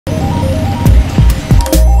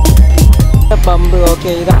Pump.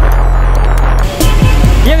 Okay, ഇതാ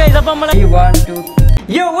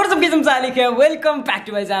Yo, what's up guys, I'm Salik here. Welcome back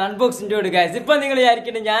to my channel UNBOXINGDUDE guys. ഇപ്പോൾ നിങ്ങൾ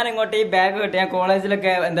വിചാരിക്കുന്നത് ഞാൻ അങ്ങോട്ട് ഈ ബാഗ് കിട്ടി ഞാൻ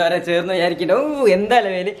കോളേജിലൊക്കെ എന്താ പറയുക ചേർന്ന് വിചാരിക്കുന്നത്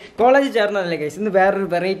എന്തായാലും വേലി കോളേജിൽ ചേർന്നതല്ലേ ഗൈസ്. ഇന്ന് വേറൊരു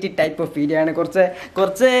വെറൈറ്റി ടൈപ്പ് ഓഫ് വീഡിയോ ആണ്.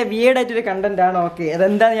 കുറച്ച് വിയേർഡായിട്ടൊരു കണ്ടന്റ് ആണ്. ഓക്കെ,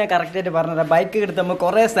 അതെന്താണെന്ന് ഞാൻ കറക്റ്റായിട്ട് പറഞ്ഞുതരാം. ബൈക്ക് എടുത്ത് നമ്മൾ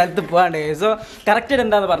കുറേ സ്ഥലത്ത് പോകാണ്ട് ഗൈസ്. സോ കറക്റ്റായിട്ട്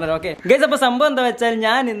എന്താണെന്ന് പറഞ്ഞുതരാം. ഓക്കെ ഗൈസ്, അപ്പോൾ സംഭവം എന്താ വെച്ചാൽ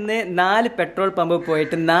ഞാൻ ഇന്ന് 4 പെട്രോൾ പമ്പ്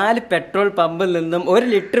പോയിട്ട് 4 പെട്രോൾ പമ്പിൽ നിന്നും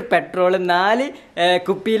 1 ലിറ്റർ പെട്രോൾ 4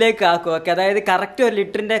 കുപ്പിയിലേക്ക് ആക്കും. ഓക്കെ, അതായത് കറക്റ്റ് 1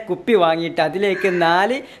 ലിറ്ററിൻ്റെ കുപ്പി വാങ്ങിയിട്ട് അതിലേക്ക് 4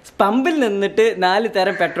 പമ്പിൽ നിന്നിട്ട് 4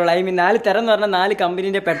 തരം പെട്രോൾ, 4 തരം എന്ന് പറഞ്ഞാൽ 4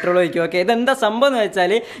 കമ്പനീൻ്റെ പെട്രോൾ ഒഴിക്കും. ഓക്കെ, ഇതെന്താ സംഭവം എന്ന്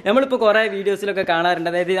വെച്ചാൽ നമ്മളിപ്പോൾ കുറേ വീഡിയോസിലൊക്കെ കാണാറുണ്ട്.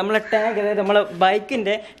 അതായത് നമ്മളെ ടാങ്ക്, അതായത് നമ്മളെ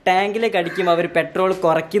ബൈക്കിൻ്റെ ടാങ്കിലേക്ക് അടിക്കുമ്പോൾ അവർ പെട്രോൾ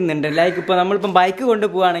കുറയ്ക്കുന്നുണ്ട്. ലൈക്ക് ഇപ്പോൾ നമ്മളിപ്പം ബൈക്ക്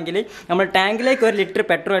കൊണ്ടുപോവുകയാണെങ്കിൽ നമ്മൾ ടാങ്കിലേക്ക് 1 ലിറ്റർ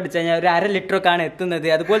പെട്രോൾ അടിച്ചു കഴിഞ്ഞാൽ ഒരു 1/2 ലിറ്ററൊക്കെയാണ് എത്തുന്നത്.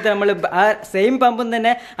 അതുപോലെ തന്നെ നമ്മൾ ആ സെയിം പമ്പും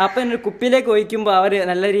തന്നെ അപ്പം ഒരു കുപ്പിയിലേക്ക് ഒഴിക്കുമ്പോൾ അവർ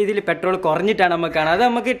നല്ല രീതിയിൽ പെട്രോൾ കുറഞ്ഞിട്ടാണ് നമുക്ക് കാണുക. അത്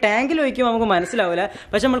നമുക്ക് ടാങ്കിൽ ഒഴിക്കുമ്പോൾ നമുക്ക് മനസ്സിലാവില്ല.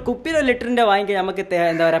 പക്ഷെ നമ്മൾ കുപ്പിയിൽ 1 ലിറ്ററിൻ്റെ വാങ്ങിക്കാൻ നമുക്ക്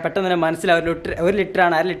എന്താ പറയുക പെട്ടെന്ന് തന്നെ മനസ്സിലാവും 1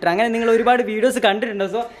 ലിറ്ററാണ് 1/2 ലിറ്റർ. അങ്ങനെ നിങ്ങൾ ഒരുപാട് വീഡിയോസ് കണ്ടിട്ടുണ്ട്.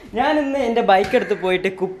 സോ ഞാൻ ഇന്ന് എൻ്റെ ബൈക്ക് എടുത്ത് പോയിട്ട്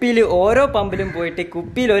കുപ്പിയിൽ ഓരോ പമ്പിലും പോയിട്ട്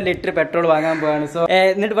കുപ്പിയിൽ 1 ലിറ്റർ പെട്രോൾ വാങ്ങാൻ പോവാണ്. സോ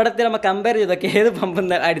എന്നിട്ട് ഇവിടത്തിൽ നമ്മൾ കമ്പയർ ചെയ്തൊക്കെ ഏത് പമ്പിൽ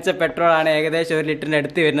നിന്ന് അടിച്ച പെട്രോളാണ് ഏകദേശം 1 ലിറ്ററിൻ്റെ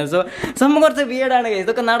അടുത്ത് വരുന്നത്. സോ സംഭവം കുറച്ച് വീടാണ്.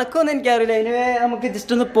 ഇതൊക്കെ നടക്കുമെന്ന് എനിക്കറിയില്ല. ഇനിവേ നമുക്ക്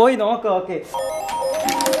ജസ്റ്റ് ഒന്ന് പോയി നോക്കാം. ഓക്കെ,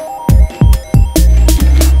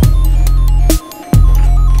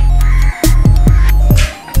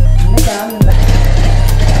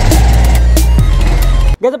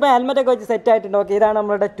 ഗൈസ്, ഹെൽമെറ്റൊക്കെ വെച്ച് സെറ്റ് ആയിട്ടുണ്ട്. ഓക്കെ, ഇതാണ്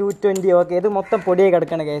നമ്മുടെ 220. ഓക്കെ, ഇത് മൊത്തം പൊടിയായി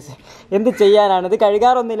കിടക്കണം ഗൈസ്. എന്ത് ചെയ്യാനാണ്, ഇത്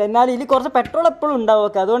കഴുകാറൊന്നുമില്ല. എന്നാലും ഇതിൽ കുറച്ച് പെട്രോൾ എപ്പോഴും ഉണ്ടാവും.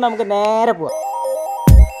 ഓക്കെ, അതുകൊണ്ട് നമുക്ക് നേരെ പോവാം.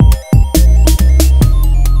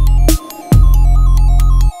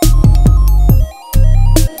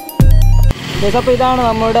 ഗൈസ്, അപ്പോൾ ഇതാണ്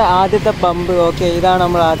നമ്മുടെ ആദ്യത്തെ പമ്പ്. ഓക്കെ, ഇതാണ്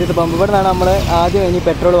നമ്മുടെ ആദ്യത്തെ പമ്പ്. ഇവിടെ നിന്നാണ് നമ്മൾ ആദ്യം ഇനി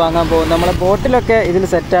പെട്രോൾ വാങ്ങാൻ പോകുന്നത്. നമ്മളെ ബോട്ടിലൊക്കെ ഇതിൽ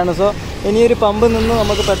സെറ്റാണ്. സോ ഇനിയൊരു പമ്പിൽ നിന്ന്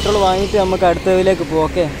നമുക്ക് പെട്രോൾ വാങ്ങിയിട്ട് നമുക്ക് അടുത്തതിലേക്ക് പോകും.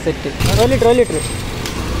 Okay, set. 1 ലിറ്റർ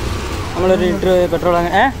നമ്മളൊരു ലിറ്റർ പെട്രോൾ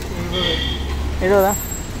അങ്ങനെ 70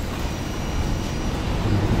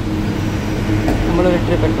 നമ്മൾ 1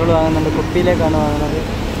 ലിറ്റർ പെട്രോൾ വാങ്ങുന്നുണ്ട്. കുപ്പിയിലേക്കാണ് വാങ്ങുന്നത്.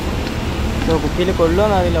 സോ കുപ്പിയിൽ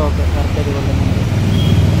കൊള്ളുമെന്ന് അറിയില്ല. ഓക്കെ, കറക്റ്റായിട്ട് കൊള്ളുന്നുണ്ട്.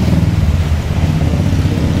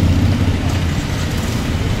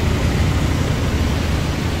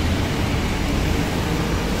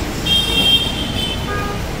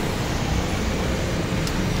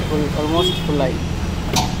 ഓൾമോസ്റ്റ് ഫുള്ളായി.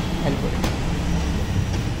 ഹെൽപ്പ്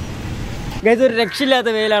ഗൈസ്, ഒരു രക്ഷയില്ലാത്ത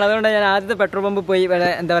വെയിലാണ്. അതുകൊണ്ട് ഞാൻ ആദ്യത്തെ പെട്രോൾ പമ്പ് പോയി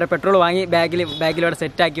എന്താ പറയുക പെട്രോൾ വാങ്ങി ബാഗിലൂടെ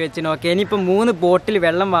സെറ്റാക്കി വെച്ചിന്. ഓക്കെ, ഇനിയിപ്പോൾ 3 ബോട്ടിൽ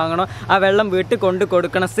വെള്ളം വാങ്ങണം. ആ വെള്ളം വീട്ടിൽ കൊണ്ട്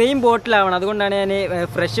കൊടുക്കണം. സെയിം ബോട്ടിലാവണം. അതുകൊണ്ടാണ് ഞാൻ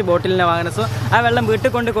ഫ്രഷ് ബോട്ടിലിനെ വാങ്ങുന്നത്. സോ ആ വെള്ളം വീട്ടിൽ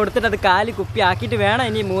കൊണ്ട് കൊടുത്തിട്ട് അത് കാലി കുപ്പി ആക്കിയിട്ട് വേണം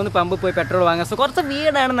ഇനി 3 പമ്പ് പോയി പെട്രോൾ വാങ്ങാൻ. സോ കുറച്ച്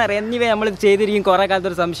വീടാണെന്ന് അറിയാം. എന്നിവ നമ്മൾ ചെയ്തിരിക്കും. കുറേ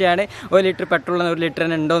കാലത്തൊരു സംശയമാണ് 1 ലിറ്റർ പെട്രോളിന് 1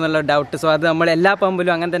 ലിറ്ററിന് ഉണ്ടോ എന്നുള്ള ഡൗട്ട്. സോ അത് നമ്മൾ എല്ലാ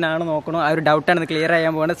പമ്പിലും അങ്ങനെ തന്നെയാണ് നോക്കണം. ആ ഒരു ഡൗട്ടാണ് ക്ലിയർ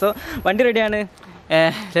ചെയ്യാൻ പോകുന്നത്. സോ വണ്ടി റെഡിയാണ്.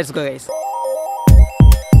 Let's go guys.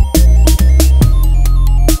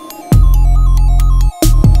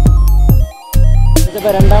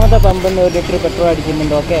 ഇപ്പോൾ രണ്ടാമത്തെ പമ്പിൽ നിന്ന് 1 ലിറ്റർ പെട്രോൾ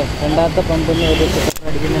അടിക്കുന്നുണ്ട്. ഓക്കെ, രണ്ടാമത്തെ പമ്പിൽ നിന്ന് 1 ലിറ്റർ പെട്രോൾ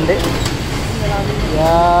അടിക്കുന്നുണ്ട്.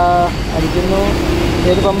 അടിക്കുന്നു.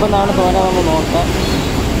 ഏത് പമ്പിൽ നിന്നാണ് തോന്നാൻ നമ്മൾ നോക്കാം.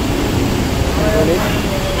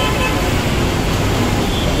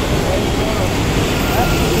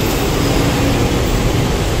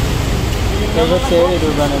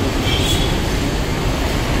 ₹77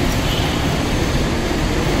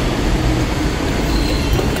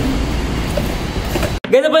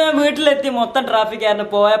 ഗൈസ്, അപ്പോൾ ഞാൻ വീട്ടിലെത്തി. മൊത്തം ട്രാഫിക് ആയിരുന്നു.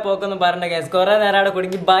 പോയ പോക്കൊന്നും പറഞ്ഞ ഗൈസ്. കുറേ നേരം അവിടെ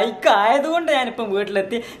കുടുങ്ങി. ബൈക്ക് ആയതുകൊണ്ട് ഞാനിപ്പം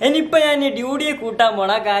വീട്ടിലെത്തി. ഇനിയിപ്പോൾ ഞാൻ ഈ ഡ്യൂട്ടിയെ കൂട്ടാൻ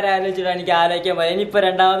പോകണം. ആ കാര്യം ആലോചിച്ചിട്ട് എനിക്ക് ആലോചിക്കാൻ പോയി. ഇനിയിപ്പോൾ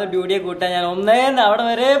രണ്ടാമത് ഡ്യൂട്ടിയെ കൂട്ടാൻ ഞാൻ ഒന്നേന്ന് അവിടെ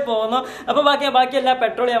വരെ പോകുന്നു. അപ്പോൾ ബാക്കി എല്ലാ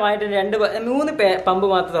പെട്രോൾ ഞാൻ വാങ്ങിയിട്ടുണ്ട്. 3 പമ്പ്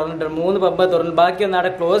മാത്രം തുറന്നിട്ടുണ്ട്. 3 പമ്പ് തുറന്നു. ബാക്കിയൊന്നും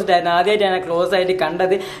അവിടെ ക്ലോസ്ഡ് ആയിരുന്നു. ആദ്യമായിട്ട് ഞാൻ ക്ലോസ് ആയിട്ട്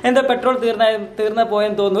കണ്ടത്. എന്താ പെട്രോൾ തീർന്ന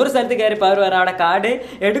പോയെന്ന് തോന്നുന്നു. ഒരു സ്ഥലത്ത് കയറി അവർ പറഞ്ഞു അവിടെ കാർഡ്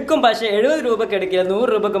എടുക്കും, പക്ഷേ 70 രൂപയ്ക്ക് എടുക്കില്ല,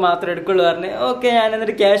 100 രൂപയ്ക്ക് മാത്രമേ എടുക്കുള്ളൂ പറഞ്ഞു. ഓക്കെ, ഞാൻ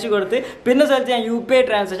എന്നിട്ട് ക്യാഷ് കൊടുത്ത് പിന്നെ സ്ഥലത്ത് ഞാൻ UPI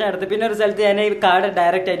ട്രാൻസാക്ഷൻ എടുത്ത് പിന്നെ ഒരു സ്ഥലത്ത് ഞാൻ കാർഡ്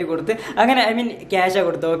ഡയറക്റ്റ് ആയിട്ട് കൊടുത്ത് അങ്ങനെ ക്യാഷാണ്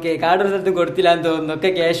കൊടുത്തു. ഓക്കെ, കാർഡ് ഒരു സ്ഥലത്ത് കൊടുത്തില്ല എന്ന് തോന്നുന്നു. ഒക്കെ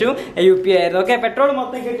ക്യാഷും UPI ആയിരുന്നു. ഓക്കെ, പെട്രോൾ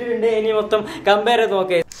മൊത്തം കിട്ടിയിട്ടുണ്ട്. ഇനി മൊത്തം കമ്പയർ ചെയ്ത്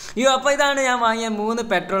നോക്കേ. അപ്പോൾ ഇതാണ് ഞാൻ വാങ്ങിയ 3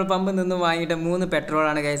 പെട്രോൾ പമ്പിൽ നിന്നും വാങ്ങിയിട്ട് 3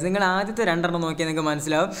 പെട്രോളാണ് ഗൈസ്. നിങ്ങൾ ആദ്യത്തെ 2 നോക്കിയാൽ നിങ്ങൾക്ക്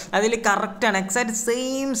മനസ്സിലാവും. അതിൽ കറക്റ്റാണ്, എക്സാക്ട്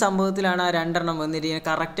സെയിം സംഭവത്തിലാണ് ആ 2 വന്നിരിക്കുന്നത്.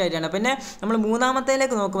 കറക്റ്റായിട്ടാണ്. പിന്നെ നമ്മൾ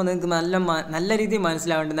 3ാമത്തേലേക്ക് നോക്കുമ്പോൾ നിങ്ങൾക്ക് നല്ല രീതിയിൽ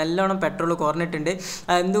മനസ്സിലാവുന്നുണ്ട്. നല്ലോണം പെട്രോൾ കുറഞ്ഞിട്ടുണ്ട്.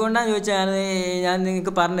 എന്തുകൊണ്ടാണെന്ന് ചോദിച്ചാൽ ഞാൻ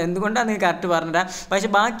നിങ്ങൾക്ക് പറഞ്ഞു എന്തുകൊണ്ടാണ് നിങ്ങൾക്ക് കറക്റ്റ് പറഞ്ഞുതരാം. പക്ഷേ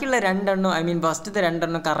ബാക്കിയുള്ള 2 ഫസ്റ്റത്തെ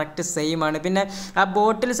 2 കറക്റ്റ് സെയിം ആണ്. പിന്നെ ആ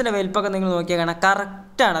ബോട്ടിൽസിൻ്റെ വലിപ്പമൊക്കെ നിങ്ങൾ നോക്കിയാൽ കാണാം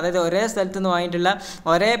കറക്റ്റാണ്. അതായത് ഒരേ സ്ഥലത്ത് നിന്ന് വാങ്ങിയിട്ടുള്ള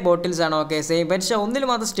ഒരേ ബോട്ടിൽസാണ്. Okay, same. പക്ഷേ ഒന്നിൽ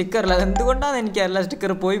മാത്രം സ്റ്റിക്കറില്ല, അതെന്തുകൊണ്ടാണ് എനിക്കറിയില്ല,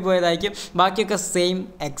 സ്റ്റിക്കർ പോയതായിരിക്കും. ബാക്കിയൊക്കെ സെയിം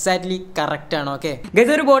എക്സാക്ട്ലി കറക്റ്റ് ആണ്. ഓക്കെ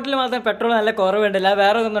ഗൈസ്, ഒരു ബോട്ടിൽ മാത്രം പെട്രോൾ നല്ല കുറവുണ്ടല്ല,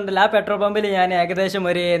 വേറെ ഒന്നുണ്ടല്ല. ആ പെട്രോൾ പമ്പിൽ ഞാൻ ഏകദേശം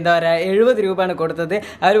ഒരു എന്താ പറയുക 70 രൂപയാണ് കൊടുത്തത്.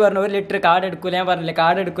 അവർ പറഞ്ഞു 1 ലിറ്റർ കാർഡ് എടുക്കൂല. ഞാൻ പറഞ്ഞില്ല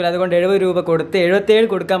കാർഡ് എടുക്കൂല, അതുകൊണ്ട് 70 രൂപ കൊടുത്ത് 77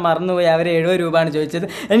 കൊടുക്കാൻ മറന്നുപോയി. അവർ 70 രൂപയാണ് ചോദിച്ചത്.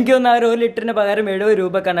 എനിക്ക് തോന്നുന്നു അവർ 1 ലിറ്ററിന് പകരം 70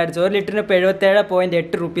 രൂപക്കാണ് അടിച്ചത്. 1 ലിറ്ററിന് ഇപ്പോൾ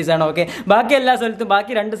 77.8 റുപ്പീസാണ്. ഓക്കെ, ബാക്കി എല്ലാ സ്ഥലത്തും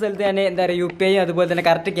ബാക്കി 2 സ്ഥലത്ത് തന്നെ എന്താ പറയുക UPI അതുപോലെ തന്നെ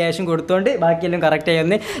കറക്റ്റ് ക്യാഷും കൊടുത്തുകൊണ്ട് ബാക്കിയെല്ലാം കറക്റ്റ്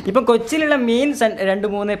ആയിരുന്നു. ഇപ്പം കൊച്ചിയിലുള്ള മെയിൻ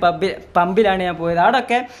 2-3 പമ്പിലാണ് ഞാൻ പോയത്.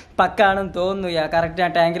 അവിടെയൊക്കെ പക്കാണെന്ന് തോന്നുന്നു. കറക്റ്റ് ആ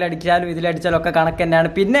ടാങ്കിൽ അടിച്ചാലും ഇതിലടിച്ചാലും ഒക്കെ കണക്ക് തന്നെയാണ്.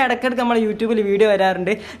 പിന്നെ ഇടയ്ക്കിടയ്ക്ക് നമ്മൾ യൂട്യൂബിൽ വീഡിയോ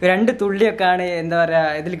വരാറുണ്ട്, 2 തുള്ളിയൊക്കെയാണ് എന്താ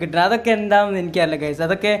പറയുക ഇതിൽ കിട്ടുന്നത്. അതൊക്കെ എന്താണെന്ന് എനിക്കറിയില്ല ഗൈസ്.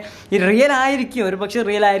 അതൊക്കെ റിയൽ ആയിരിക്കും, ഒരു പക്ഷേ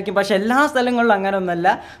റിയൽ ആയിരിക്കും. പക്ഷെ എല്ലാ സ്ഥലങ്ങളിലും അങ്ങനെ ഒന്നല്ല,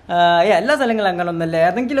 എല്ലാ സ്ഥലങ്ങളിലും അങ്ങനെ ഒന്നല്ല.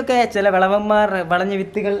 ഏതെങ്കിലുമൊക്കെ ചില വിളവന്മാർ വളഞ്ഞ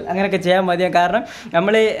വിത്തുകൾ അങ്ങനെയൊക്കെ ചെയ്യാൻ മതിയാകും. കാരണം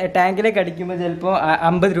നമ്മൾ ടാങ്കിലേക്ക് അടിക്കുമ്പോൾ ചിലപ്പോൾ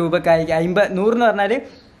 50 രൂപക്കായിരിക്കും, 100 എന്ന് പറഞ്ഞാൽ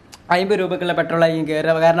 50 രൂപക്കുള്ള പെട്രോളായിരിക്കും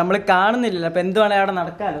കയറുക. കാരണം നമ്മൾ കാണുന്നില്ലല്ലോ, അപ്പോൾ എന്തുവാണെങ്കിൽ അവിടെ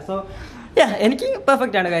നടക്കാമല്ലോ. സോ എനിക്ക്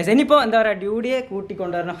പെർഫെക്റ്റ് ആണ് ഗൈസ്. ഇനിയിപ്പോൾ എന്താ പറയുക ഡ്യൂഡിയെ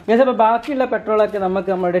കൂട്ടിക്കൊണ്ടുവരണം ഗൈസ്. അപ്പോൾ ബാക്കിയുള്ള പെട്രോളൊക്കെ നമുക്ക്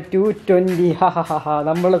നമ്മുടെ 220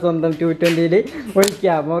 നമ്മളെ സ്വന്തം 220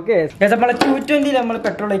 ഒഴിക്കാം. ഓക്കെ ഗൈസ്, നമ്മളെ 220 നമ്മൾ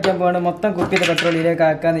പെട്രോൾ ഒഴിക്കാൻ പോകണം. മൊത്തം കുപ്പിയുടെ പെട്രോളിലേക്ക്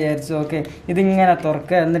ആക്കാമെന്ന് വിചാരിച്ചു. ഓക്കെ, ഇതിങ്ങനെ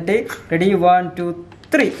തുറക്കുക, എന്നിട്ട് റെഡി 1 2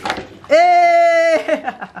 3.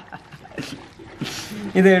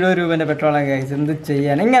 ഇത് 70 രൂപേൻ്റെ പെട്രോളാണ് ഗൈസ്. എന്ത്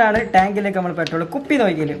ചെയ്യാൻ, ഇങ്ങനെയാണ് ടാങ്കിലേക്ക് നമ്മൾ പെട്രോൾ കുപ്പി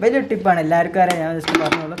നോക്കിയില്ല. വലിയ ടിപ്പാണ്, എല്ലാവർക്കും അറിയാം. ഞാൻ ജസ്റ്റ്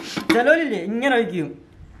പറഞ്ഞോളൂ. ചിലവരില്ലേ ഇങ്ങനെ ഒഴിക്കും,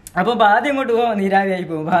 അപ്പോൾ ബാധി ഇങ്ങോട്ട് പോകും, നീരാവിയായി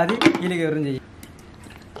പോകും, ബാധി ഇതിൽ കയറും ചെയ്യും.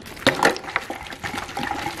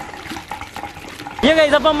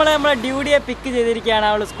 ഗൈസ്, അപ്പോൾ നമ്മളെ ഡ്യൂഡിയെ പിക്ക് ചെയ്തിരിക്കുകയാണ്.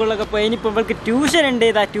 അവൾ സ്കൂളിലൊക്കെ പോയി. ഇനിയിപ്പോൾ ഇവൾക്ക് ട്യൂഷൻ ഉണ്ട്.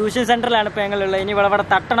 ഇതാ ട്യൂഷൻ സെൻറ്ററിലാണ് ഇപ്പോൾ ഞങ്ങളുള്ളത്. ഇനി ഇവിടെ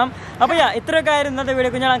തട്ടണം. അപ്പോൾ ഇത്രയൊക്കെ ആയിരുന്നു ഇന്നത്തെ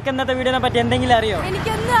വീഡിയോ. കുഞ്ഞാൾക്ക് ഇന്നത്തെ വീഡിയോനെ പറ്റി എന്തെങ്കിലും അറിയോ?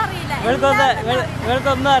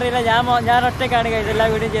 ഇവൾക്കൊന്നും അറിയില്ല. ഞാൻ ഒറ്റയ്ക്കാണ് ഗൈസ് എല്ലാ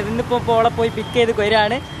വീഡിയോ ചെയ്ത്. ഇന്നിപ്പോൾ ഓളെ പോയി പിക്ക് ചെയ്ത്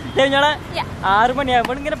കൊരാണ്. ഞങ്ങളെ 6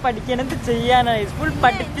 മണിയാകുമ്പോൾ ഇങ്ങനെ പഠിക്കാൻ എന്ത് ചെയ്യാനായി സ്കൂൾ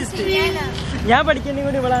പഠിപ്പിച്ച് ഞാൻ പഠിക്കുന്നതും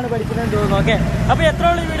കൂടി ഇവളാണ് പഠിക്കുന്നതെന്ന് തോന്നുന്നു. ഓക്കെ, അപ്പോൾ എത്ര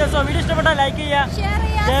ഉള്ള വീഡിയോസോ വീഡിയോ ഇഷ്ടപ്പെട്ടാൽ ലൈക്ക് ചെയ്യുക,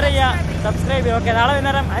 ഷെയർ ചെയ്യുക, സബ്സ്ക്രൈബ് ചെയ്യുക. ഓക്കെ, നാളെ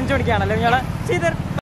വൈകുന്നേരം 5 മണിക്കാണല്ലോ ഞങ്ങളെ ചെയ്ത്